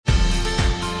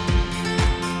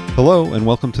Hello, and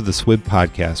welcome to the SWIB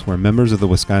Podcast, where members of the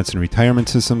Wisconsin retirement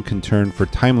system can turn for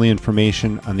timely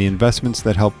information on the investments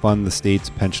that help fund the state's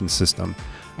pension system.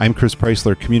 I'm Chris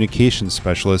Prestigiacomo, Communications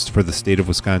Specialist for the State of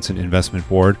Wisconsin Investment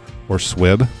Board, or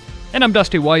SWIB. And I'm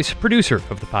Dusty Weiss, producer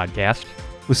of the podcast.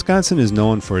 Wisconsin is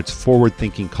known for its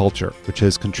forward-thinking culture, which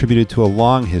has contributed to a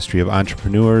long history of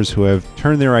entrepreneurs who have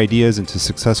turned their ideas into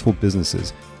successful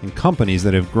businesses and companies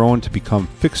that have grown to become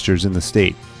fixtures in the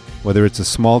state. Whether it's a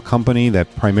small company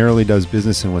that primarily does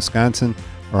business in Wisconsin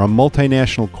or a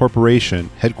multinational corporation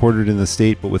headquartered in the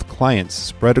state but with clients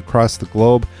spread across the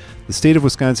globe, the State of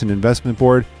Wisconsin Investment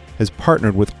Board has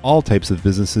partnered with all types of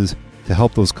businesses to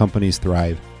help those companies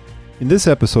thrive. In this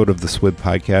episode of the SWIB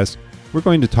Podcast, we're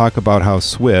going to talk about how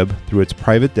SWIB, through its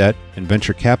private debt and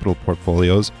venture capital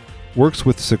portfolios, works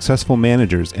with successful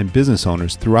managers and business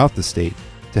owners throughout the state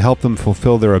to help them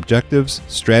fulfill their objectives,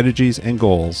 strategies, and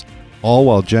goals, all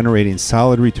while generating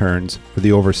solid returns for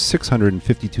the over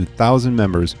 652,000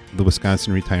 members of the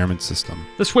Wisconsin retirement system.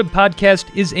 The SWIB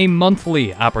Podcast is a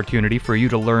monthly opportunity for you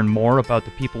to learn more about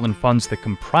the people and funds that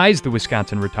comprise the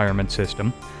Wisconsin retirement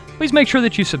system. Please make sure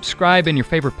that you subscribe in your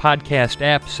favorite podcast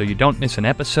app so you don't miss an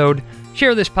episode.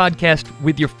 Share this podcast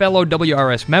with your fellow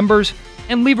WRS members,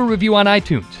 and leave a review on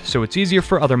iTunes so it's easier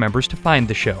for other members to find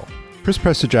the show. Chris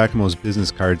Prestigiacomo's business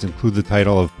cards include the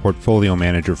title of Portfolio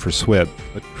Manager for SWIB,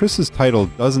 but Chris's title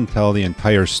doesn't tell the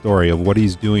entire story of what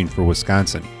he's doing for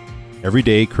Wisconsin. Every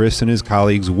day, Chris and his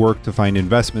colleagues work to find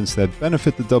investments that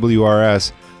benefit the WRS,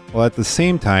 while at the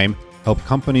same time help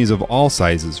companies of all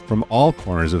sizes from all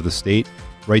corners of the state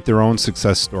write their own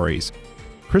success stories.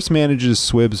 Chris manages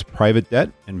SWIB's private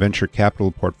debt and venture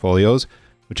capital portfolios,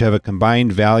 which have a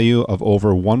combined value of over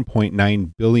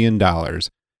 $1.9 billion.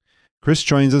 Chris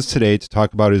joins us today to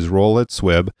talk about his role at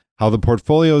SWIB, how the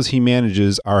portfolios he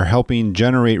manages are helping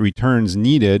generate returns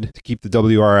needed to keep the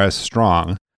WRS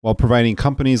strong, while providing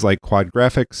companies like Quad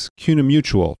Graphics, CUNA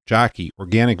Mutual, Jockey,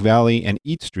 Organic Valley, and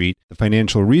Eat Street the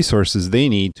financial resources they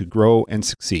need to grow and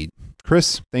succeed.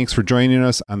 Chris, thanks for joining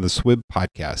us on the SWIB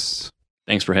Podcasts.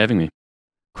 Thanks for having me.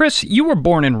 Chris, you were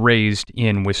born and raised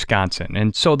in Wisconsin,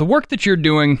 and so the work that you're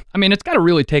doing, it's got to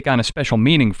really take on a special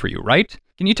meaning for you, right?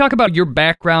 Can you talk about your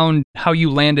background, how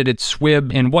you landed at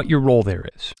SWIB, and what your role there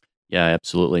is? Yeah,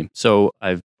 absolutely. So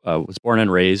I was born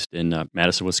and raised in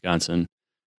Madison, Wisconsin.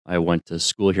 I went to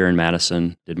school here in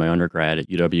Madison, did my undergrad at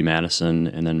UW-Madison,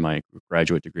 and then my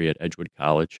graduate degree at Edgewood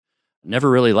College.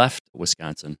 Never really left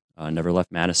Wisconsin, never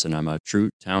left Madison. I'm a true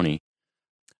townie.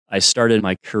 I started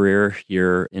my career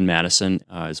here in Madison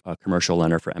as a commercial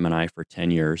lender for M&I for 10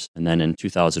 years, and then in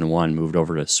 2001 moved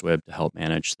over to SWIB to help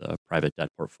manage the private debt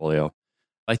portfolio.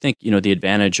 I think, the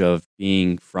advantage of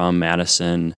being from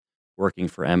Madison, working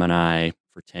for M&I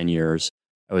for 10 years,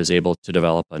 I was able to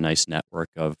develop a nice network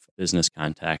of business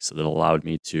contacts that allowed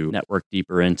me to network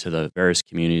deeper into the various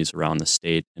communities around the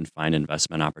state and find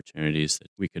investment opportunities that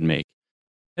we could make.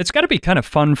 It's got to be kind of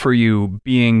fun for you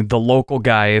being the local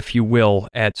guy, if you will,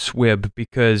 at SWIB,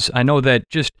 because I know that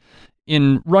just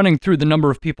in running through the number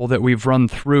of people that we've run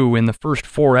through in the first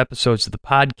 4 episodes of the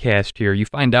podcast here, you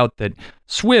find out that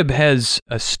SWIB has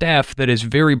a staff that is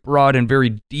very broad and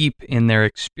very deep in their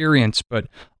experience, but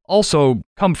also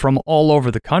come from all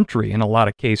over the country in a lot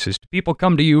of cases. Do people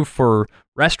come to you for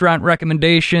restaurant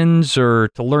recommendations or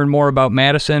to learn more about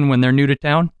Madison when they're new to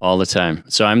town? All the time.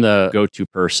 So I'm the go-to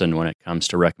person when it comes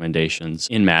to recommendations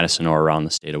in Madison or around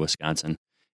the state of Wisconsin.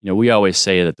 We always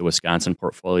say that the Wisconsin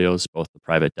portfolios, both the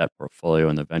private debt portfolio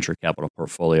and the venture capital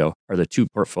portfolio, are the 2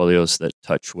 portfolios that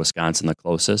touch Wisconsin the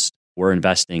closest. We're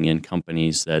investing in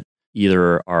companies that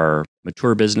either are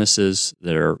mature businesses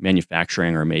that are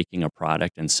manufacturing or making a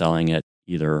product and selling it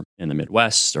either in the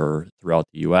Midwest or throughout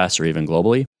the U.S. or even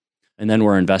globally. And then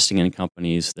we're investing in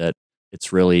companies that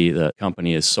it's really, the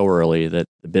company is so early that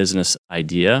the business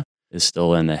idea is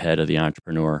still in the head of the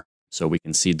entrepreneur. So we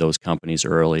can seed those companies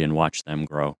early and watch them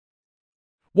grow.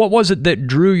 What was it that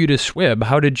drew you to SWIB?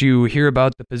 How did you hear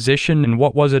about the position, and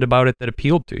what was it about it that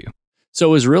appealed to you? So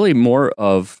it was really more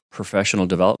of professional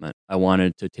development. I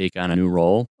wanted to take on a new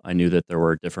role. I knew that there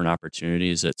were different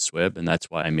opportunities at SWIB, and that's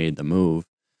why I made the move.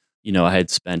 I had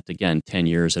spent, 10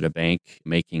 years at a bank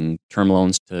making term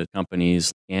loans to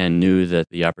companies and knew that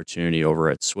the opportunity over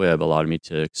at SWIB allowed me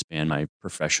to expand my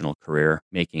professional career,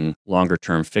 making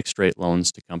longer-term fixed-rate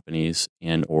loans to companies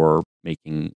and or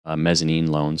making mezzanine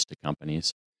loans to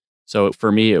companies. So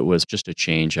for me, it was just a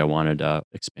change. I wanted to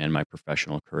expand my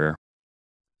professional career.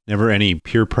 Never any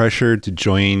peer pressure to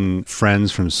join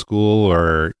friends from school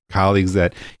or colleagues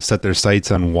that set their sights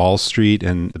on Wall Street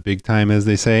and the big time, as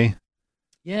they say?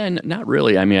 Yeah, not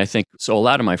really. I think, so a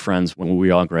lot of my friends, when we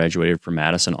all graduated from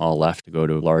Madison, all left to go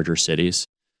to larger cities.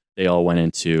 They all went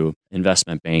into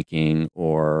investment banking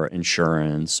or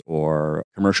insurance or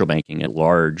commercial banking at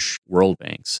large world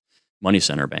banks, money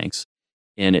center banks.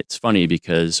 And it's funny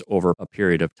because over a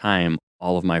period of time,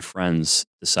 all of my friends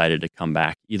decided to come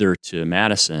back either to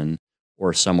Madison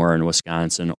or somewhere in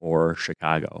Wisconsin or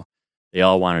Chicago. They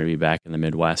all wanted to be back in the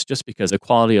Midwest just because the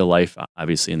quality of life,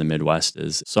 obviously, in the Midwest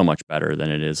is so much better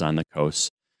than it is on the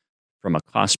coast from a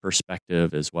cost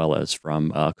perspective as well as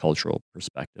from a cultural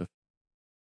perspective.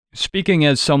 Speaking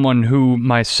as someone who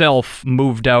myself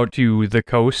moved out to the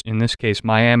coast, in this case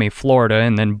Miami, Florida,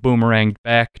 and then boomeranged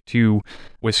back to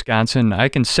Wisconsin, I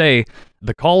can say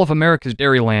the call of America's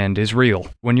Dairyland is real.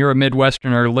 When you're a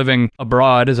Midwesterner living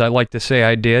abroad, as I like to say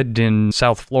I did in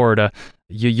South Florida,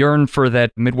 you yearn for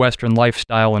that Midwestern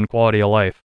lifestyle and quality of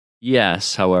life.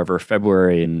 Yes, however,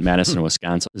 February in Madison,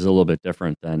 Wisconsin is a little bit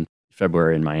different than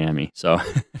February in Miami. So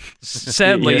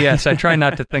sadly, yes, I try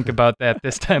not to think about that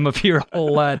this time of year a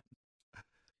whole lot.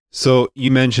 So you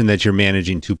mentioned that you're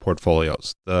managing two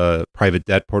portfolios, the private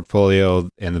debt portfolio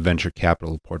and the venture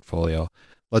capital portfolio.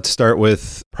 Let's start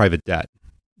with private debt.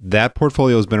 That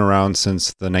portfolio has been around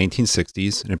since the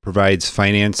 1960s, and it provides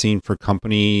financing for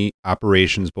company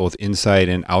operations both inside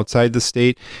and outside the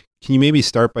state. Can you maybe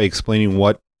start by explaining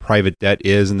what private debt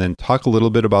is and then talk a little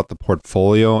bit about the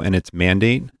portfolio and its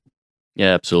mandate?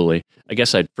 Yeah, absolutely. I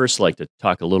guess I'd first like to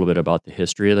talk a little bit about the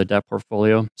history of the debt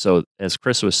portfolio. So as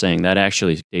Chris was saying, that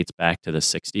actually dates back to the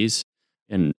 60s.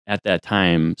 And at that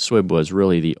time, SWIB was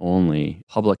really the only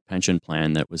public pension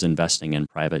plan that was investing in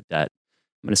private debt.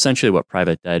 And essentially what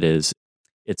private debt is,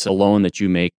 it's a loan that you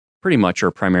make pretty much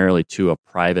or primarily to a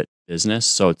private business.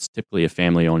 So it's typically a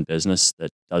family-owned business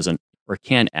that doesn't or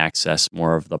can't access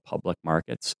more of the public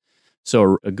markets.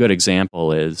 So a good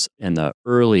example is in the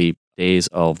early days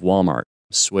of Walmart,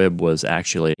 SWIB was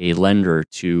actually a lender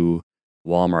to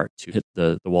Walmart to hit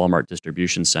the Walmart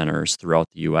distribution centers throughout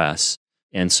the U.S.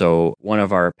 And so one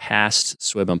of our past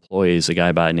SWIB employees, a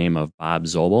guy by the name of Bob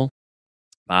Zobel,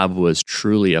 Bob was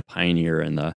truly a pioneer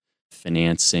in the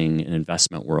financing and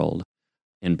investment world.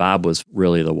 And Bob was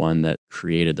really the one that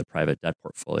created the private debt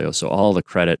portfolio. So all the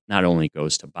credit not only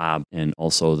goes to Bob and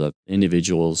also the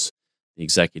individuals, the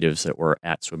executives that were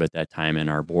at SWIB at that time in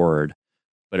our board,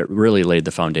 but it really laid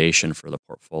the foundation for the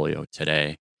portfolio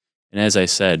today. And as I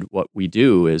said, what we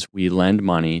do is we lend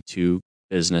money to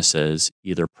businesses,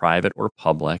 either private or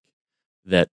public,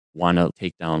 that want to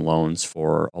take down loans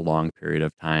for a long period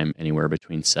of time, anywhere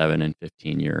between 7 and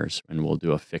 15 years, and we'll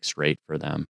do a fixed rate for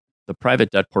them. The private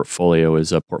debt portfolio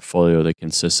is a portfolio that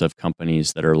consists of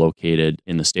companies that are located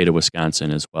in the state of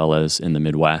Wisconsin as well as in the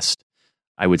Midwest.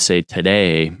 I would say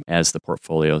today, as the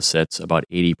portfolio sits, about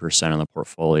 80% of the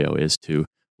portfolio is to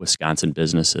Wisconsin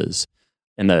businesses.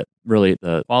 And the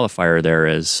qualifier there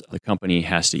is the company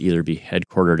has to either be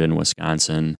headquartered in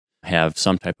Wisconsin, have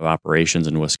some type of operations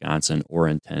in Wisconsin, or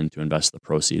intend to invest the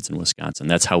proceeds in Wisconsin.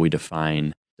 That's how we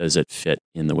define, does it fit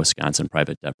in the Wisconsin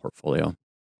private debt portfolio?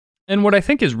 And what I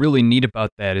think is really neat about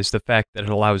that is the fact that it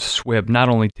allows SWIB not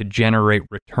only to generate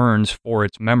returns for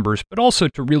its members, but also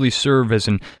to really serve as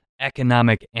an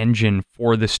economic engine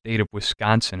for the state of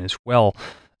Wisconsin as well.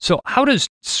 So how does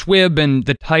SWIB and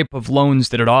the type of loans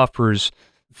that it offers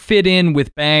fit in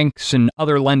with banks and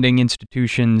other lending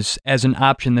institutions as an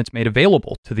option that's made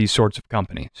available to these sorts of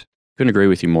companies? Couldn't agree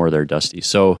with you more there, Dusty.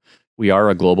 So we are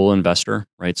a global investor,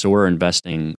 right? So we're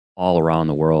investing all around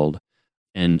the world.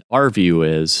 And our view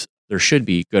is there should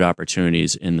be good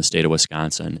opportunities in the state of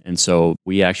Wisconsin. And so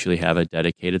we actually have a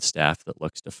dedicated staff that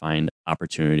looks to find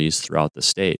opportunities throughout the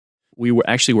state. We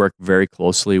actually work very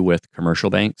closely with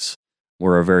commercial banks.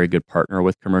 We're a very good partner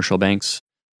with commercial banks.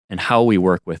 And how we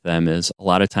work with them is a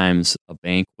lot of times a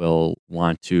bank will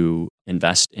want to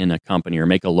invest in a company or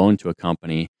make a loan to a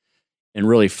company and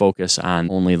really focus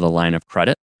on only the line of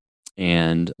credit.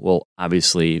 And will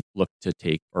obviously look to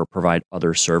take or provide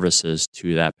other services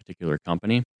to that particular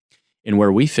company. And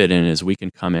where we fit in is we can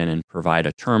come in and provide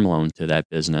a term loan to that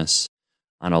business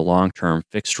on a long-term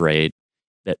fixed rate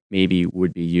that maybe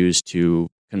would be used to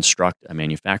construct a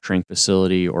manufacturing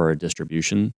facility or a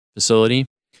distribution facility.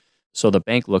 So the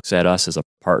bank looks at us as a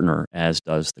partner, as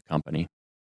does the company.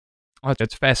 Oh,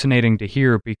 that's fascinating to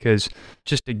hear because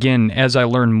just again, as I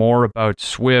learn more about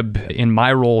SWIB in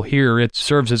my role here, it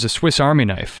serves as a Swiss Army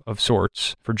knife of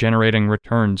sorts for generating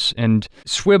returns. And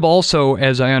SWIB also,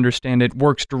 as I understand it,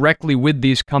 works directly with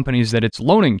these companies that it's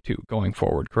loaning to going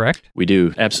forward, correct? We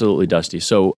do. Absolutely, Dusty.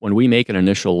 So when we make an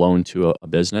initial loan to a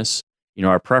business,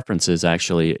 our preference is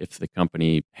actually if the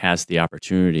company has the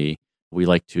opportunity, we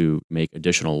like to make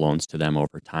additional loans to them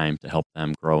over time to help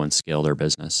them grow and scale their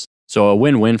business. So a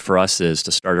win-win for us is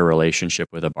to start a relationship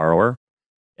with a borrower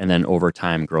and then over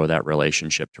time grow that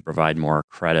relationship to provide more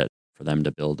credit for them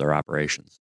to build their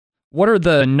operations. What are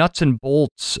the nuts and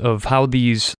bolts of how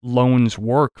these loans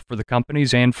work for the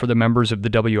companies and for the members of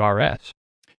the WRS?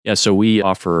 Yeah, so we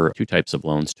offer two types of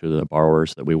loans to the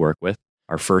borrowers that we work with.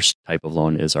 Our first type of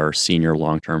loan is our senior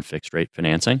long-term fixed rate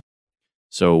financing.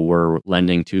 So we're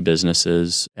lending to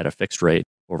businesses at a fixed rate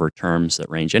over terms that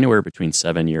range anywhere between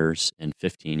 7 years and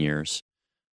 15 years.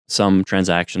 Some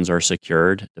transactions are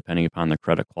secured. Depending upon the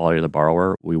credit quality of the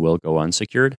borrower, we will go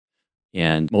unsecured.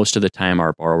 And most of the time,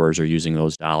 our borrowers are using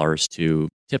those dollars to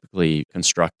typically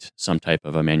construct some type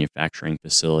of a manufacturing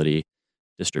facility,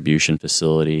 distribution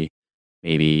facility,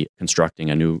 maybe constructing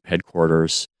a new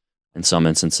headquarters. In some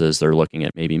instances, they're looking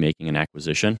at maybe making an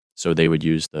acquisition. So they would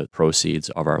use the proceeds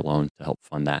of our loan to help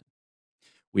fund that.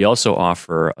 We also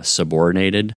offer a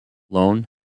subordinated loan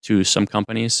to some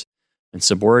companies. And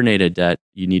subordinated debt,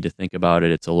 you need to think about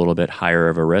it, it's a little bit higher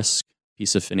of a risk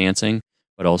piece of financing,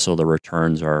 but also the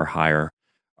returns are higher.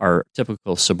 Our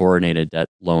typical subordinated debt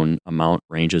loan amount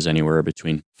ranges anywhere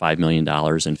between $5 million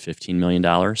and $15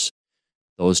 million.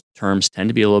 Those terms tend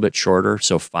to be a little bit shorter,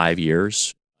 so 5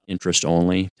 years, interest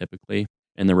only typically.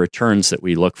 And the returns that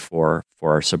we look for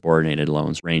our subordinated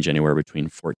loans range anywhere between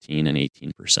 14 and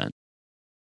 18%.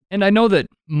 And I know that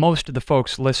most of the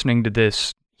folks listening to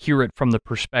this hear it from the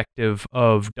perspective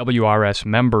of WRS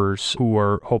members who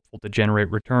are hopeful to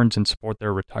generate returns and support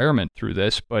their retirement through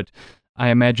this, but I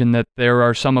imagine that there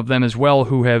are some of them as well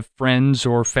who have friends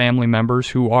or family members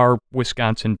who are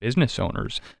Wisconsin business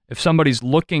owners. If somebody's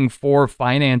looking for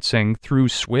financing through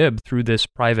SWIB, through this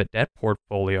private debt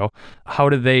portfolio, how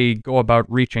do they go about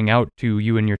reaching out to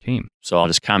you and your team? So I'll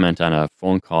just comment on a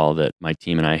phone call that my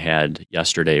team and I had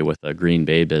yesterday with a Green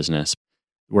Bay business.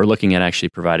 We're looking at actually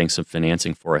providing some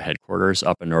financing for a headquarters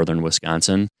up in northern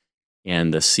Wisconsin.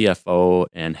 And the CFO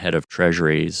and head of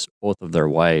treasuries, both of their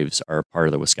wives are part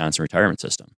of the Wisconsin retirement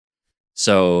system.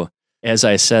 So as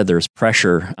I said, there's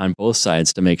pressure on both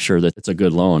sides to make sure that it's a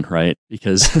good loan, right?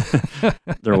 Because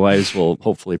their wives will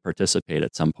hopefully participate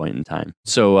at some point in time.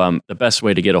 So the best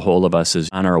way to get a hold of us is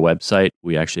on our website.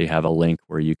 We actually have a link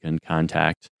where you can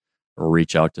contact or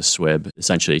reach out to SWIB,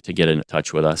 essentially to get in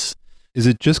touch with us. Is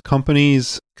it just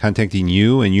companies contacting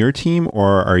you and your team,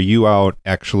 or are you out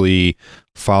actually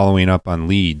following up on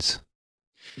leads?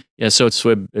 Yeah, so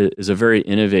SWIB is a very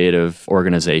innovative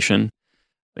organization,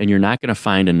 and you're not going to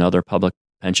find another public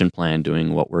pension plan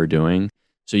doing what we're doing.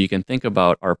 So you can think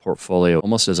about our portfolio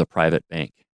almost as a private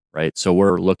bank, right? So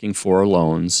we're looking for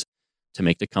loans to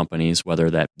make to companies, whether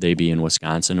that they be in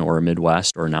Wisconsin or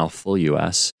Midwest or now full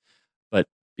U.S.,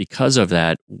 because of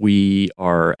that, we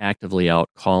are actively out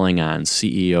calling on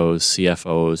CEOs,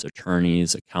 CFOs,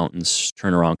 attorneys, accountants,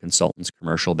 turnaround consultants,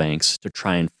 commercial banks to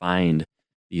try and find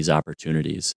these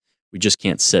opportunities. We just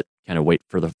can't sit, kind of wait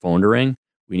for the phone to ring.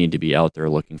 We need to be out there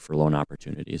looking for loan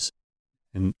opportunities.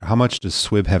 And how much does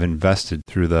SWIB have invested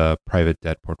through the private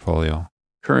debt portfolio?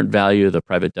 Current value of the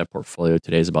private debt portfolio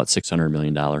today is about $600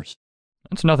 million.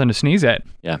 That's nothing to sneeze at.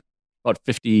 Yeah, about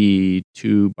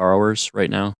 52 borrowers right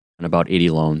now. And about 80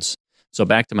 loans. So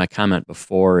back to my comment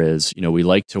before is, we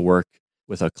like to work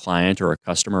with a client or a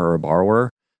customer or a borrower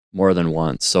more than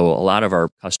once. So a lot of our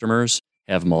customers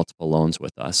have multiple loans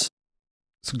with us.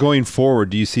 So going forward,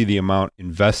 do you see the amount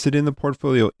invested in the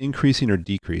portfolio increasing or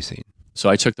decreasing? So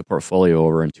I took the portfolio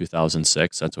over in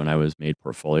 2006. That's when I was made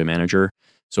portfolio manager.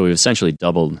 So we've essentially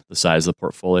doubled the size of the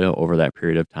portfolio over that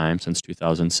period of time since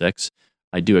 2006.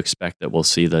 I do expect that we'll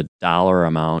see the dollar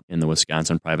amount in the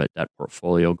Wisconsin private debt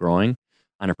portfolio growing.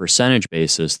 On a percentage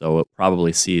basis, though, we'll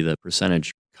probably see the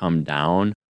percentage come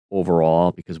down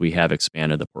overall because we have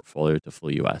expanded the portfolio to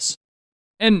full U.S.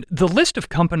 And the list of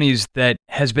companies that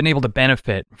has been able to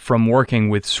benefit from working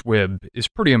with SWIB is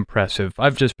pretty impressive.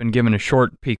 I've just been given a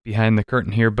short peek behind the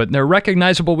curtain here, but they're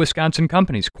recognizable Wisconsin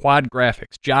companies: Quad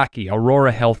Graphics, Jockey,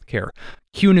 Aurora Healthcare,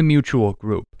 CUNA Mutual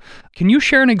Group. Can you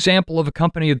share an example of a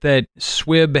company that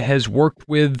SWIB has worked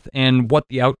with and what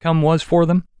the outcome was for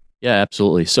them? Yeah,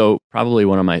 absolutely. So probably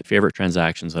one of my favorite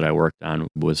transactions that I worked on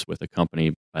was with a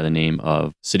company by the name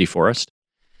of City Forest.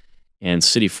 And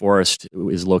City Forest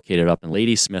is located up in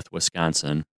Ladysmith,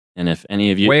 Wisconsin. And if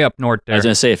any of you... Way up north there. I was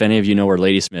going to say, if any of you know where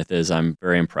Ladysmith is, I'm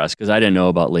very impressed because I didn't know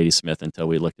about Ladysmith until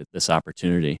we looked at this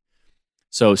opportunity.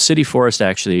 So City Forest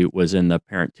actually was in the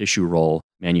parent tissue roll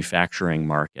manufacturing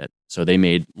market. So they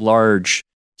made large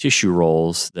tissue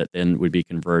rolls that then would be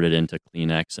converted into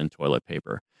Kleenex and toilet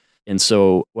paper. And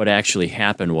so what actually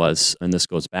happened was, and this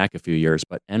goes back a few years,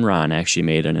 but Enron actually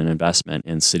made an investment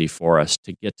in City Forest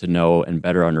to get to know and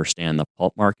better understand the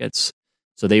pulp markets.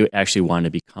 So they actually wanted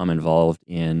to become involved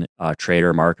in a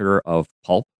trader marketer of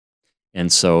pulp.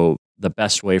 And so the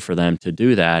best way for them to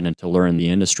do that and to learn the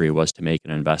industry was to make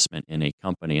an investment in a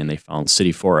company, and they found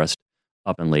City Forest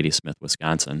up in Ladysmith,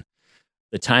 Wisconsin.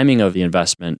 The timing of the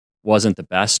investment wasn't the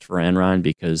best for Enron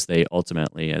because they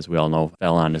ultimately, as we all know,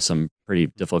 fell onto some pretty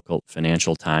difficult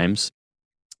financial times.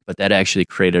 But that actually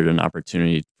created an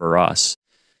opportunity for us.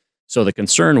 So the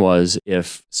concern was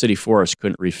if City Forest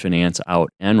couldn't refinance out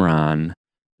Enron,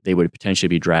 they would potentially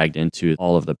be dragged into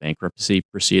all of the bankruptcy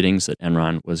proceedings that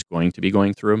Enron was going to be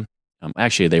going through.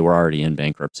 Actually, they were already in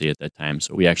bankruptcy at that time,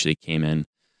 so we actually came in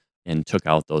and took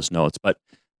out those notes. But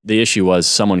the issue was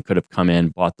someone could have come in,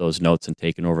 bought those notes, and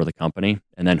taken over the company,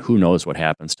 and then who knows what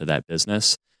happens to that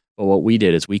business. But what we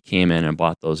did is we came in and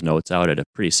bought those notes out at a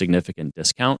pretty significant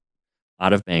discount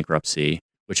out of bankruptcy,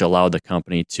 which allowed the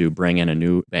company to bring in a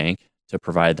new bank to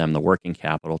provide them the working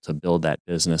capital to build that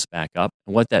business back up.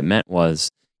 And what that meant was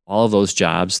all of those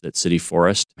jobs that City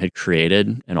Forest had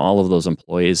created and all of those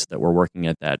employees that were working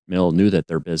at that mill knew that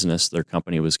their business, their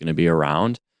company was going to be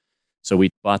around. So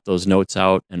we bought those notes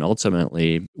out, and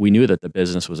ultimately we knew that the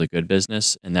business was a good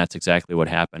business, and that's exactly what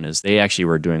happened is they actually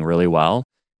were doing really well.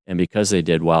 And because they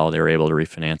did well, they were able to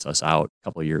refinance us out a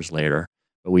couple of years later.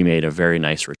 But we made a very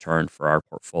nice return for our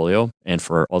portfolio and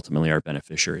for ultimately our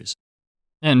beneficiaries.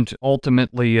 And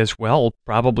ultimately as well,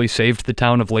 probably saved the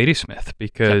town of Ladysmith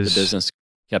because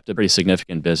Kept a pretty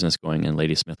significant business going in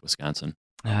Ladysmith, Wisconsin.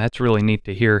 That's really neat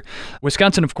to hear.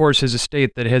 Wisconsin, of course, is a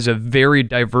state that has a very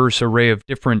diverse array of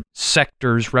different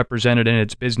sectors represented in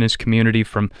its business community,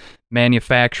 from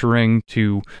manufacturing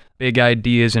to big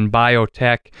ideas in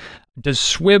biotech. Does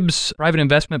SWIB's private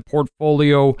investment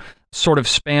portfolio sort of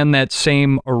span that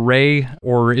same array,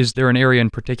 or is there an area in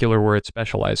particular where it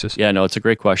specializes? Yeah, no, it's a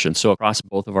great question. So across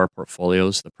both of our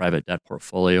portfolios, the private debt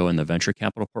portfolio and the venture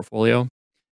capital portfolio,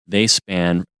 they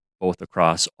span both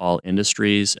across all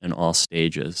industries and all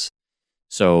stages.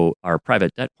 So our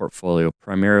private debt portfolio,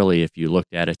 primarily, if you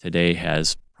looked at it today,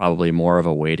 has probably more of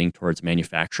a weighting towards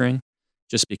manufacturing,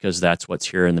 just because that's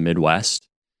what's here in the Midwest.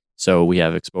 So we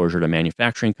have exposure to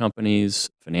manufacturing companies,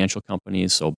 financial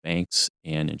companies, so banks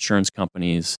and insurance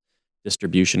companies,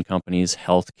 distribution companies,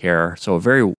 healthcare. So a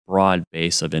very broad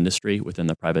base of industry within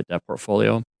the private debt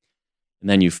portfolio. And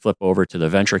then you flip over to the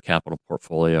venture capital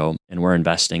portfolio, and we're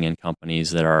investing in companies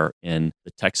that are in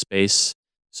the tech space.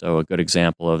 So a good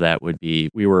example of that would be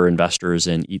we were investors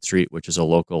in Eat Street, which is a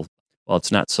local, well,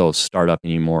 it's not so startup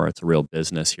anymore. It's a real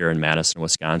business here in Madison,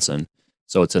 Wisconsin.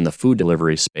 So it's in the food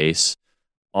delivery space,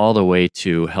 all the way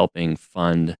to helping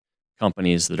fund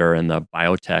companies that are in the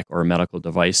biotech or medical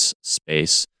device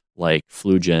space, like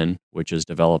FluGen, which is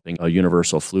developing a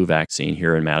universal flu vaccine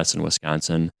here in Madison,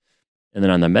 Wisconsin. And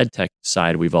then on the medtech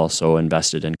side, we've also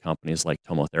invested in companies like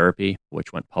TomoTherapy,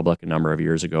 which went public a number of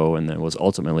years ago and then was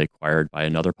ultimately acquired by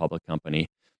another public company.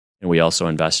 And we also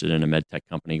invested in a medtech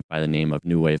company by the name of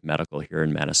New Wave Medical here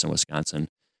in Madison, Wisconsin,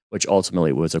 which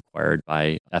ultimately was acquired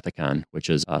by Ethicon, which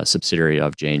is a subsidiary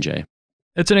of J&J.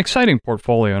 It's an exciting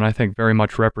portfolio, and I think very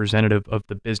much representative of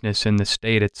the business in the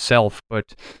state itself.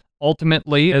 But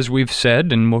ultimately, as we've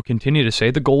said, and we'll continue to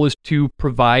say, the goal is to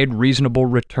provide reasonable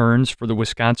returns for the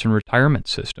Wisconsin retirement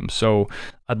system. So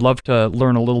I'd love to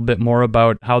learn a little bit more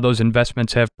about how those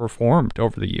investments have performed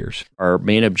over the years. Our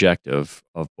main objective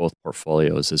of both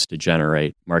portfolios is to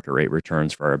generate market rate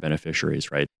returns for our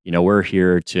beneficiaries, right? We're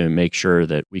here to make sure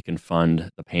that we can fund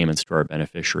the payments to our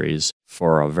beneficiaries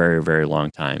for a very, very long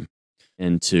time.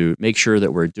 And to make sure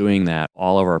that we're doing that,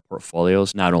 all of our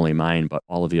portfolios, not only mine, but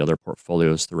all of the other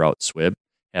portfolios throughout SWIB,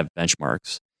 have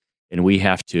benchmarks. And we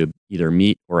have to either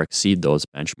meet or exceed those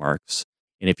benchmarks.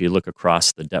 And if you look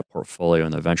across the debt portfolio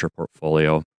and the venture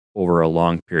portfolio over a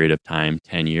long period of time,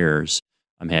 10 years,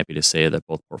 I'm happy to say that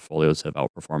both portfolios have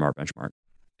outperformed our benchmark.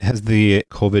 Has the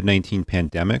COVID-19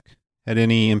 pandemic had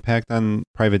any impact on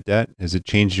private debt? Has it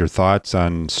changed your thoughts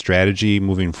on strategy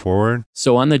moving forward?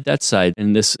 So on the debt side,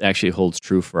 and this actually holds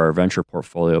true for our venture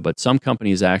portfolio, but some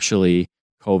companies actually,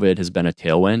 COVID has been a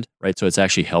tailwind, right? So it's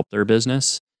actually helped their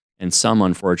business. And some,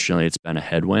 unfortunately, it's been a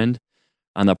headwind.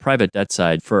 On the private debt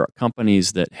side, for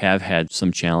companies that have had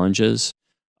some challenges,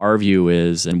 our view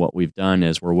is, and what we've done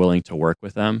is we're willing to work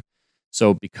with them.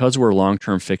 So because we're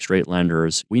long-term fixed rate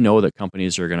lenders, we know that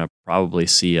companies are going to probably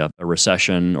see a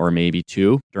recession or maybe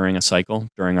two during a cycle,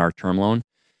 during our term loan.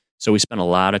 So we spend a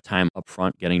lot of time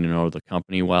upfront getting to know the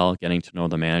company well, getting to know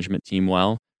the management team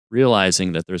well,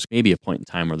 realizing that there's maybe a point in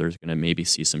time where there's going to maybe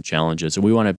see some challenges. And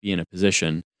we want to be in a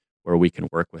position where we can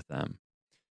work with them.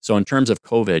 So in terms of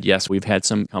COVID, yes, we've had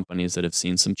some companies that have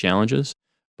seen some challenges,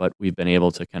 but we've been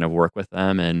able to kind of work with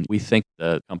them. And we think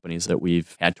the companies that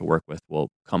we've had to work with will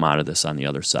come out of this on the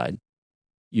other side.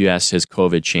 You asked, has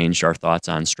COVID changed our thoughts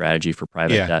on strategy for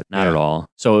private debt? Not at all.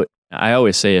 So I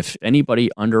always say if anybody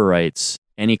underwrites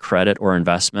any credit or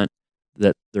investment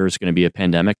that there's going to be a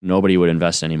pandemic, nobody would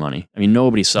invest any money. I mean,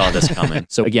 nobody saw this coming.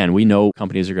 So again, we know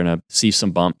companies are going to see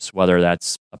some bumps, whether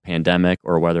that's a pandemic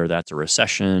or whether that's a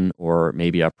recession or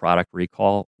maybe a product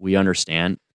recall. We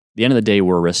understand. At the end of the day,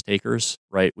 we're risk takers,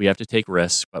 right? We have to take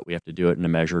risks, but we have to do it in a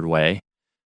measured way.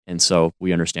 And so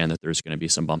we understand that there's going to be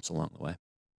some bumps along the way.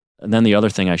 And then the other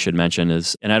thing I should mention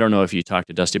is, and I don't know if you talked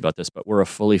to Dusty about this, but we're a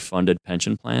fully funded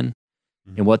pension plan.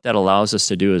 And what that allows us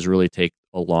to do is really take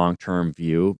a long-term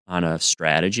view on a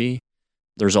strategy.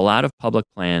 There's a lot of public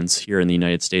plans here in the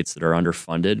United States that are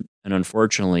underfunded, and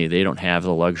unfortunately, they don't have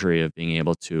the luxury of being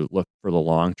able to look for the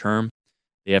long term.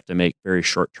 They have to make very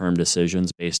short-term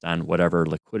decisions based on whatever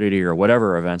liquidity or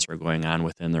whatever events are going on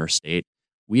within their state.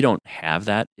 We don't have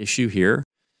that issue here.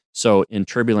 So in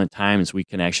turbulent times, we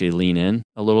can actually lean in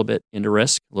a little bit into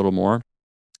risk, a little more,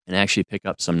 and actually pick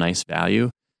up some nice value,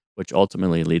 which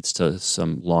ultimately leads to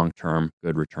some long-term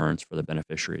good returns for the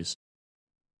beneficiaries.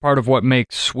 Part of what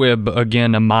makes SWIB,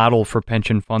 again, a model for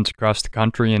pension funds across the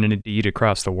country and indeed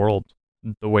across the world,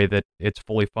 the way that it's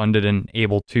fully funded and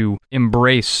able to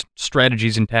embrace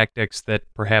strategies and tactics that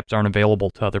perhaps aren't available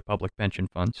to other public pension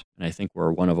funds. And I think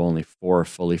we're one of only 4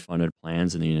 fully funded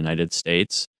plans in the United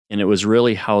States. And it was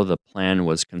really how the plan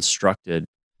was constructed,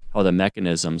 how the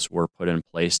mechanisms were put in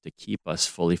place to keep us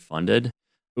fully funded.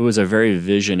 It was a very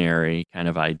visionary kind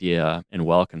of idea and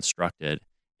well constructed.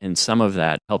 And some of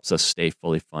that helps us stay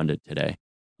fully funded today.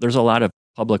 There's a lot of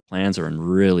public plans that are in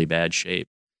really bad shape.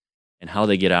 And how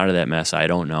they get out of that mess, I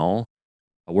don't know.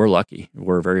 But we're lucky.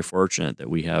 We're very fortunate that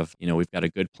we have, we've got a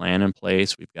good plan in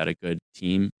place. We've got a good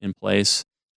team in place,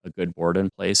 a good board in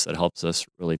place that helps us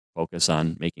really focus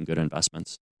on making good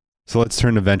investments. So let's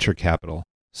turn to venture capital.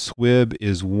 SWIB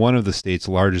is one of the state's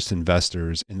largest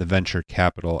investors in the venture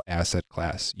capital asset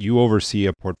class. You oversee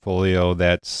a portfolio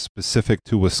that's specific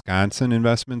to Wisconsin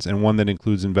investments and one that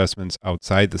includes investments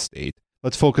outside the state.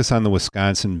 Let's focus on the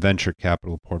Wisconsin venture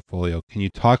capital portfolio. Can you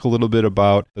talk a little bit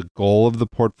about the goal of the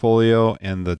portfolio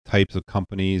and the types of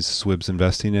companies SWIB's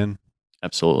investing in?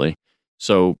 Absolutely.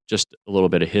 So just a little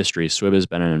bit of history. SWIB has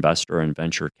been an investor in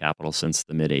venture capital since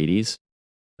the mid-'80s.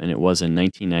 And it was in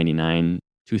 1999,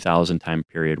 2000 time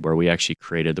period where we actually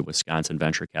created the Wisconsin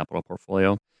venture capital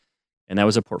portfolio. And that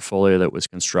was a portfolio that was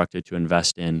constructed to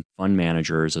invest in fund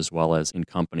managers as well as in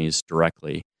companies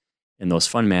directly. And those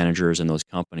fund managers and those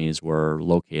companies were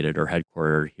located or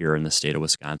headquartered here in the state of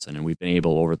Wisconsin. And we've been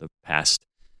able over the past,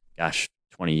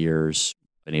 20 years,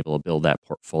 been able to build that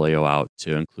portfolio out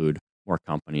to include more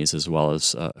companies as well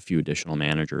as a few additional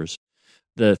managers.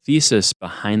 The thesis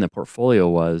behind the portfolio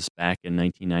was back in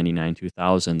 1999,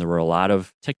 2000, there were a lot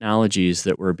of technologies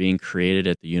that were being created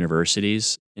at the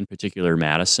universities, in particular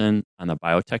Madison on the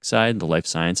biotech side, the life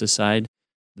sciences side,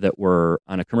 that were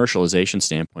on a commercialization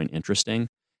standpoint interesting,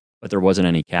 but there wasn't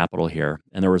any capital here.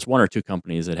 And there was 1 or 2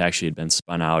 companies that actually had been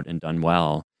spun out and done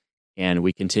well. And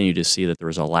we continue to see that there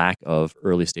was a lack of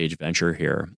early stage venture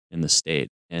here in the state.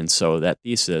 And so that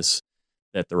thesis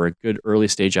that there were good early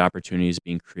stage opportunities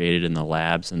being created in the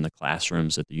labs and the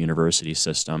classrooms at the university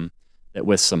system, that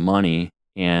with some money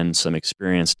and some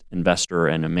experienced investor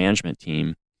and a management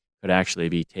team could actually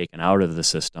be taken out of the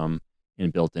system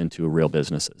and built into real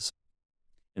businesses.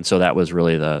 And so that was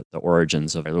really the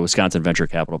origins of the Wisconsin venture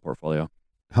capital portfolio.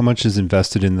 How much is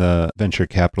invested in the venture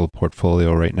capital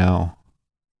portfolio right now?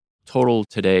 Total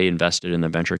today invested in the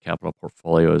venture capital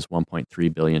portfolio is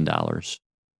 $1.3 billion.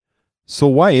 So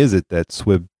why is it that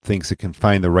SWIB thinks it can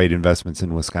find the right investments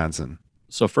in Wisconsin?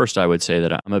 So first, I would say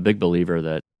that I'm a big believer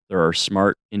that there are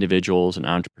smart individuals and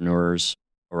entrepreneurs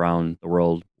around the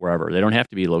world, wherever. They don't have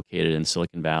to be located in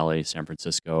Silicon Valley, San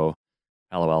Francisco,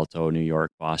 Palo Alto, New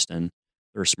York, Boston.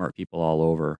 There are smart people all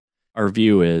over. Our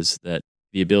view is that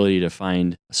the ability to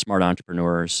find smart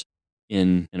entrepreneurs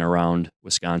in and around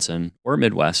Wisconsin or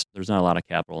Midwest, there's not a lot of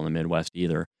capital in the Midwest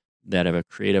either, that have a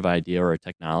creative idea or a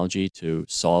technology to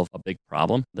solve a big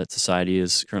problem that society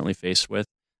is currently faced with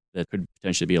that could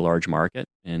potentially be a large market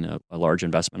and a large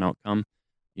investment outcome.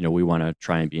 We want to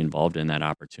try and be involved in that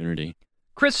opportunity.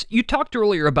 Chris, you talked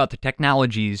earlier about the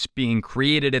technologies being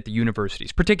created at the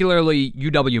universities, particularly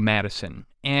UW-Madison,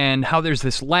 and how there's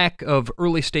this lack of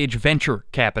early-stage venture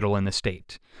capital in the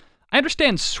state. I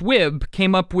understand SWIB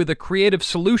came up with a creative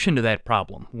solution to that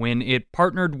problem when it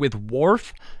partnered with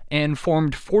Wharf and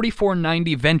formed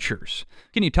 4490 Ventures.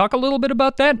 Can you talk a little bit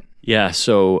about that? Yeah,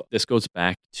 so this goes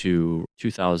back to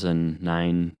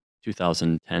 2009,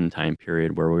 2010 time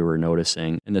period where we were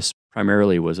noticing, and this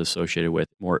primarily was associated with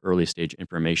more early stage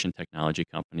information technology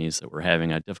companies that were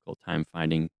having a difficult time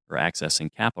finding or accessing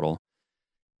capital.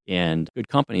 And good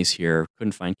companies here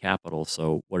couldn't find capital.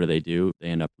 So what do? They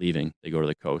end up leaving. They go to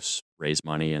the coast, raise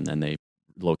money, and then they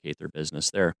locate their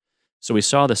business there. So we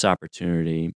saw this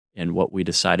opportunity, and what we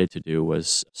decided to do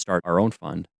was start our own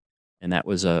fund. And that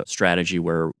was a strategy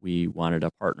where we wanted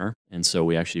a partner. And so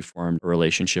we actually formed a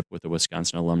relationship with the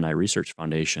Wisconsin Alumni Research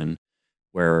Foundation,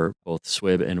 where both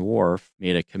SWIB and WARF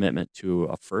made a commitment to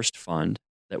a first fund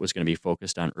that was going to be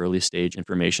focused on early stage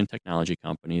information technology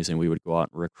companies. And we would go out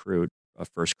and recruit a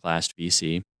first-class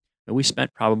VC. And we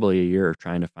spent probably a year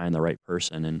trying to find the right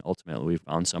person. And ultimately, we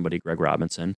found somebody, Greg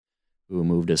Robinson, who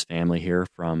moved his family here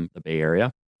from the Bay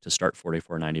Area to start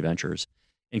 4490 Ventures.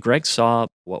 And Greg saw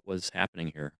what was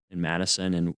happening here in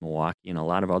Madison and Milwaukee and a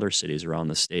lot of other cities around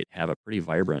the state have a pretty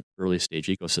vibrant early stage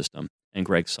ecosystem. And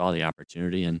Greg saw the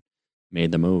opportunity and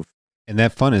made the move. And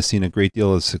that fund has seen a great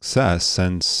deal of success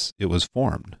since it was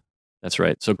formed. That's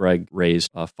right. So Greg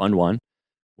raised Fund 1,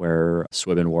 where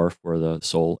SWIB and WARF were the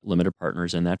sole limited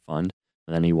partners in that fund.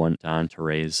 And then he went on to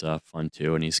raise Fund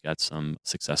 2, and he's got some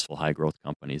successful high growth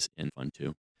companies in Fund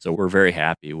 2. So we're very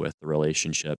happy with the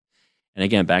relationship. And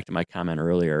again, back to my comment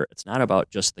earlier, it's not about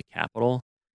just the capital.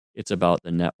 It's about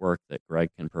the network that Greg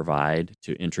can provide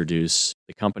to introduce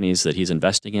the companies that he's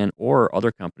investing in or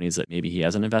other companies that maybe he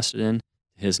hasn't invested in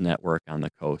to his network on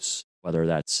the coast, whether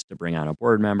that's to bring on a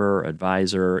board member,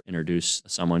 advisor, introduce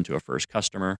someone to a first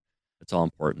customer. It's all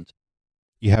important.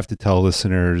 You have to tell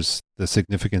listeners the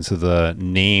significance of the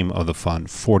name of the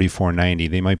fund, 4490.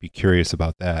 They might be curious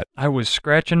about that. I was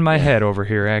scratching my head over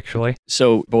here, actually.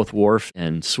 So both WARF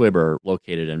and SWIB are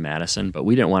located in Madison, but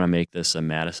we didn't want to make this a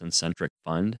Madison-centric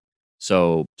fund.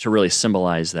 So to really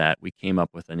symbolize that, we came up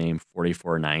with the name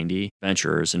 4490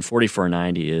 Ventures, and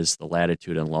 4490 is the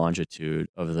latitude and longitude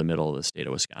of the middle of the state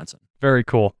of Wisconsin. Very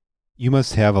cool. You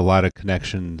must have a lot of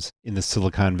connections in the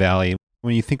Silicon Valley.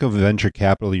 When you think of venture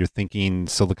capital, you're thinking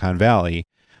Silicon Valley.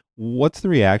 What's the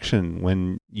reaction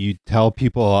when you tell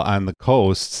people on the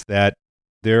coasts that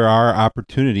there are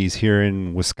opportunities here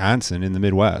in Wisconsin, in the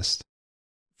Midwest?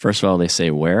 First of all, they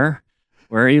say, where?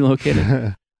 Where are you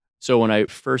located? So when I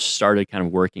first started kind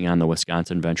of working on the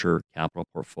Wisconsin venture capital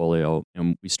portfolio,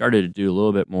 and we started to do a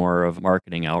little bit more of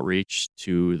marketing outreach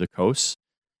to the coasts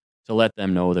to let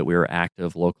them know that we were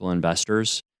active local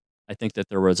investors. I think that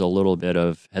there was a little bit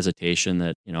of hesitation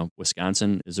that,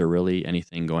 Wisconsin, is there really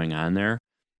anything going on there?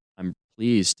 I'm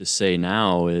pleased to say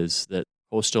now is that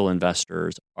coastal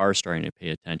investors are starting to pay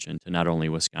attention to not only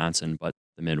Wisconsin, but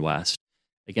the Midwest.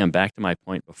 Again, back to my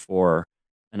point before,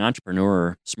 an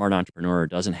entrepreneur, smart entrepreneur,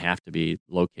 doesn't have to be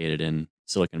located in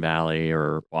Silicon Valley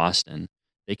or Boston.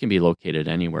 They can be located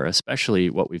anywhere, especially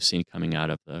what we've seen coming out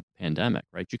of the pandemic,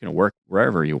 right? You can work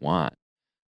wherever you want.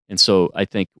 And so I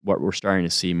think what we're starting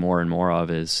to see more and more of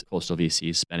is coastal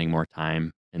VCs spending more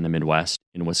time in the Midwest,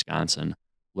 in Wisconsin,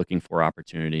 looking for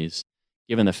opportunities,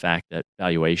 given the fact that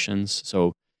valuations,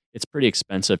 so it's pretty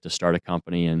expensive to start a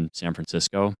company in San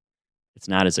Francisco. It's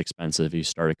not as expensive if you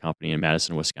start a company in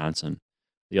Madison, Wisconsin.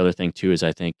 The other thing too is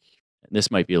I think,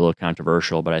 this might be a little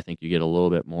controversial, but I think you get a little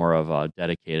bit more of a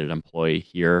dedicated employee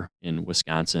here in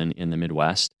Wisconsin, in the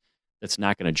Midwest, that's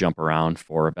not going to jump around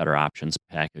for a better options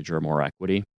package or more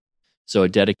equity. So a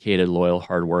dedicated, loyal,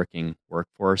 hardworking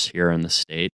workforce here in the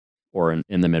state or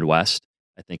in the Midwest,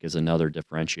 I think is another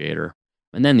differentiator.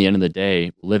 And then at the end of the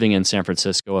day, living in San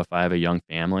Francisco, if I have a young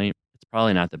family, it's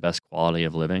probably not the best quality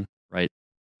of living, right?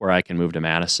 Where I can move to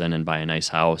Madison and buy a nice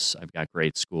house. I've got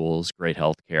great schools, great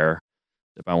health care.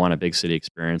 If I want a big city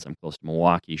experience, I'm close to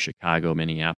Milwaukee, Chicago,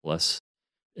 Minneapolis.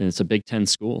 And it's a Big Ten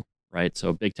school, right?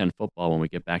 So Big Ten football, when we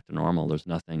get back to normal, there's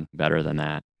nothing better than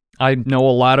that. I know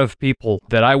a lot of people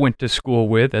that I went to school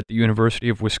with at the University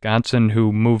of Wisconsin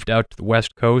who moved out to the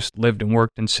West Coast, lived and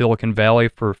worked in Silicon Valley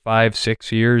for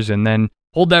 5-6 years, and then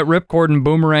pulled that ripcord and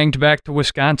boomeranged back to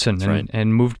Wisconsin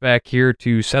and moved back here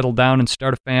to settle down and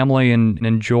start a family and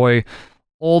enjoy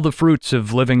all the fruits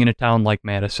of living in a town like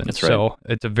Madison. That's right. So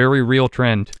it's a very real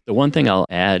trend. The one thing I'll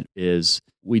add is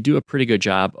we do a pretty good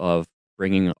job of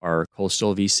bringing our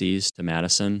coastal VCs to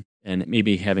Madison and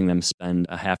maybe having them spend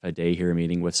a half a day here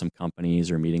meeting with some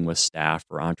companies or meeting with staff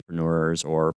or entrepreneurs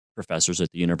or professors at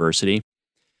the university.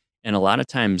 And a lot of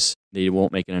times they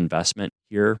won't make an investment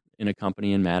here in a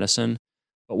company in Madison,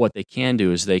 but what they can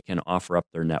do is they can offer up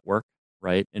their network,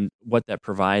 right? And what that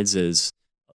provides is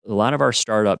a lot of our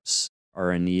startups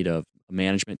are in need of a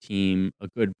management team, a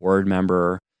good board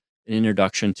member, an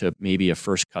introduction to maybe a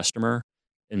first customer.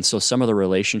 And so some of the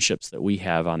relationships that we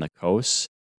have on the coast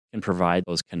can provide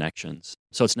those connections.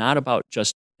 So it's not about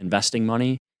just investing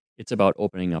money. It's about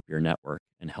opening up your network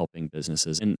and helping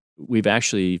businesses. And we've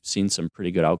actually seen some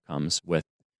pretty good outcomes with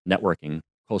networking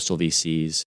coastal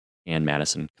VCs and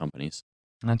Madison companies.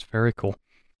 That's very cool.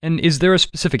 And is there a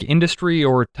specific industry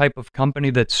or type of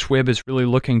company that SWIB is really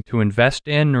looking to invest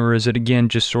in, or is it, again,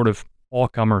 just sort of all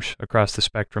comers across the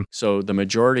spectrum? So the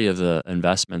majority of the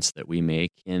investments that we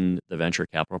make in the venture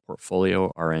capital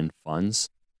portfolio are in funds.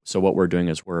 So what we're doing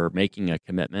is we're making a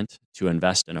commitment to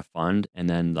invest in a fund, and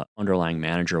then the underlying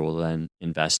manager will then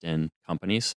invest in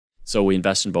companies. So we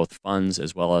invest in both funds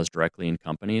as well as directly in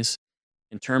companies.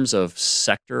 In terms of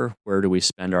sector, where do we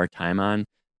spend our time on?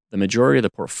 The majority of the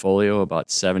portfolio, about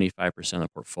 75% of the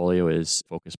portfolio, is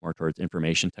focused more towards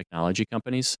information technology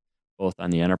companies, both on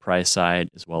the enterprise side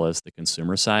as well as the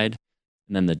consumer side.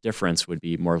 And then the difference would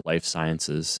be more life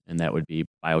sciences, and that would be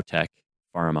biotech,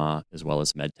 pharma, as well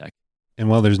as medtech. And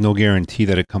while there's no guarantee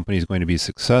that a company is going to be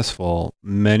successful,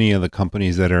 many of the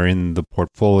companies that are in the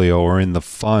portfolio or in the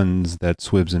funds that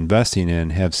SWIB's investing in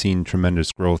have seen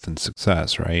tremendous growth and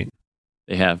success, right?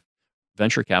 They have.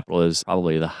 Venture capital is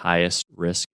probably the highest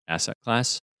risk asset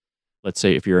class. Let's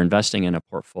say if you're investing in a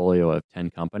portfolio of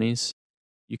 10 companies,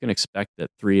 you can expect that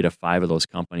 3 to 5 of those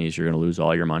companies, you're going to lose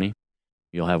all your money.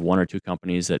 You'll have 1 or 2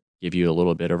 companies that give you a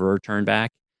little bit of a return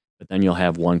back, but then you'll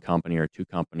have 1 company or 2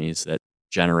 companies that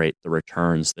generate the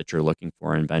returns that you're looking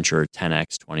for in venture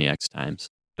 10x, 20x times.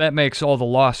 That makes all the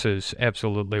losses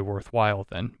absolutely worthwhile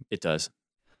then. It does.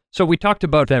 So we talked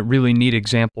about that really neat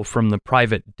example from the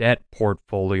private debt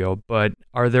portfolio, but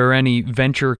are there any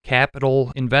venture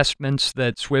capital investments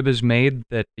that SWIB has made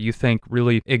that you think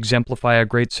really exemplify a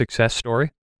great success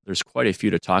story? There's quite a few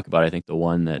to talk about. I think the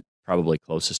one that probably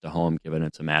closest to home, given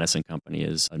it's a Madison company,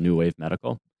 is New Wave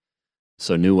Medical.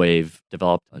 So New Wave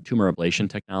developed a tumor ablation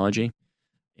technology,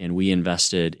 and we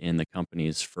invested in the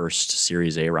company's first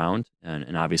Series A round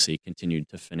and obviously continued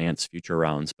to finance future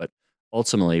rounds. But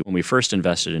ultimately, when we first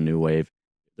invested in New Wave,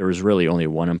 there was really only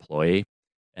 1 employee,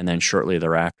 and then shortly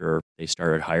thereafter, they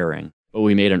started hiring. But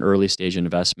we made an early stage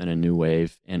investment in New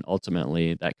Wave, and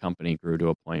ultimately that company grew to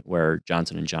a point where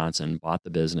Johnson & Johnson bought the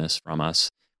business from us.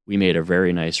 We made a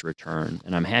very nice return,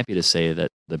 and I'm happy to say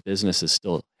that the business is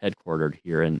still headquartered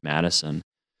here in Madison.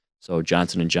 So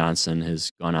Johnson & Johnson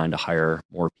has gone on to hire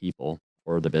more people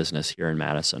for the business here in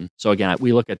Madison. So again,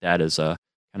 we look at that as a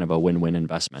kind of a win-win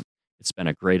investment. It's been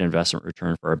a great investment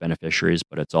return for our beneficiaries,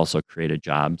 but it's also created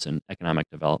jobs and economic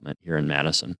development here in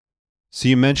Madison. So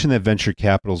you mentioned that venture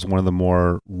capital is one of the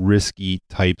more risky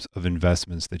types of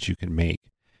investments that you can make.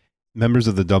 Members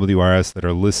of the WRS that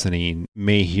are listening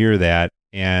may hear that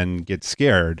and get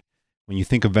scared. When you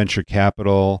think of venture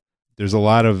capital, there's a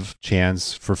lot of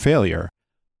chance for failure.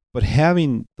 But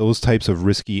having those types of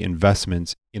risky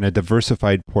investments in a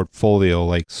diversified portfolio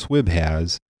like SWIB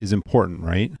has is important,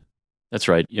 right? That's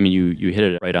right. I mean, you hit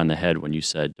it right on the head when you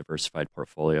said diversified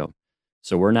portfolio.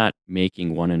 So we're not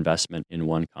making one investment in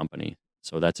one company.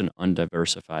 So that's an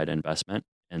undiversified investment.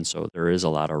 And so there is a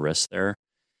lot of risk there.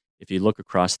 If you look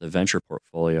across the venture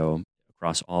portfolio,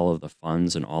 across all of the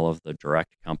funds and all of the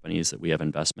direct companies that we have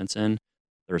investments in,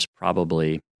 there's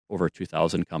probably over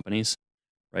 2,000 companies,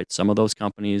 right? Some of those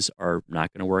companies are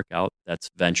not going to work out. That's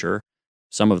venture.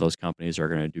 Some of those companies are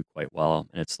going to do quite well.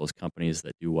 And it's those companies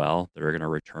that do well that are going to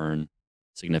return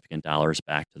significant dollars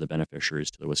back to the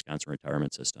beneficiaries, to the Wisconsin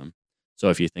retirement system. So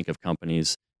if you think of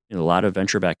companies, a lot of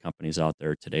venture-backed companies out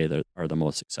there today that are the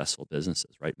most successful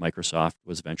businesses, right? Microsoft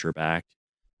was venture-backed,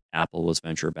 Apple was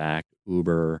venture-backed,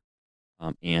 Uber,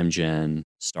 Amgen,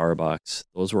 Starbucks,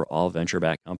 those were all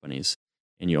venture-backed companies.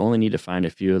 And you only need to find a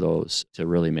few of those to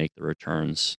really make the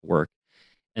returns work.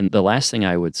 And the last thing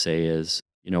I would say is,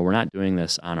 we're not doing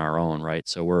this on our own, right?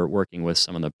 So we're working with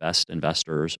some of the best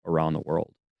investors around the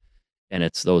world. And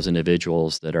it's those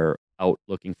individuals that are out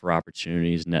looking for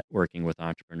opportunities, networking with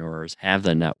entrepreneurs, have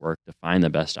the network to find the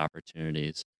best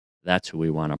opportunities. That's who we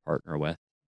want to partner with.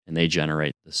 And they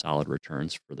generate the solid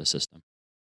returns for the system.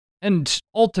 And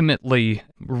ultimately,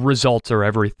 results are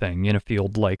everything in a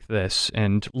field like this.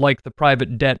 And like the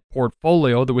private debt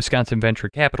portfolio, the Wisconsin Venture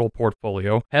Capital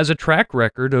portfolio has a track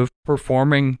record of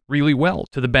performing really well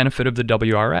to the benefit of the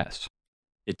WRS.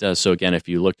 It does. So again, if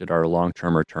you looked at our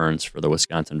long-term returns for the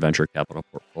Wisconsin Venture Capital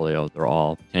portfolio, they're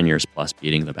all 10 years plus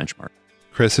beating the benchmark.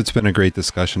 Chris, it's been a great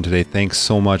discussion today. Thanks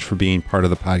so much for being part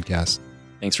of the podcast.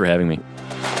 Thanks for having me.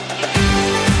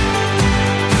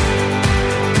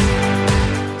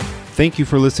 Thank you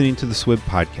for listening to the SWIB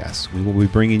Podcast. We will be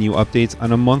bringing you updates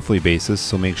on a monthly basis,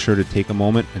 so make sure to take a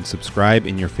moment and subscribe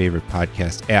in your favorite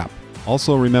podcast app.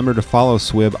 Also, remember to follow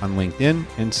SWIB on LinkedIn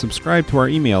and subscribe to our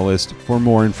email list for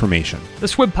more information. The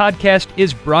SWIB Podcast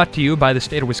is brought to you by the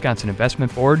State of Wisconsin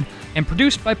Investment Board and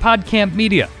produced by PodCamp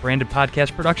Media, branded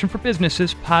podcast production for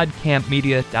businesses,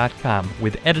 podcampmedia.com,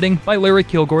 with editing by Larry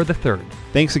Kilgore III.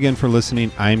 Thanks again for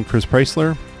listening. I'm Chris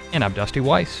Preisler. And I'm Dusty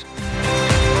Weiss.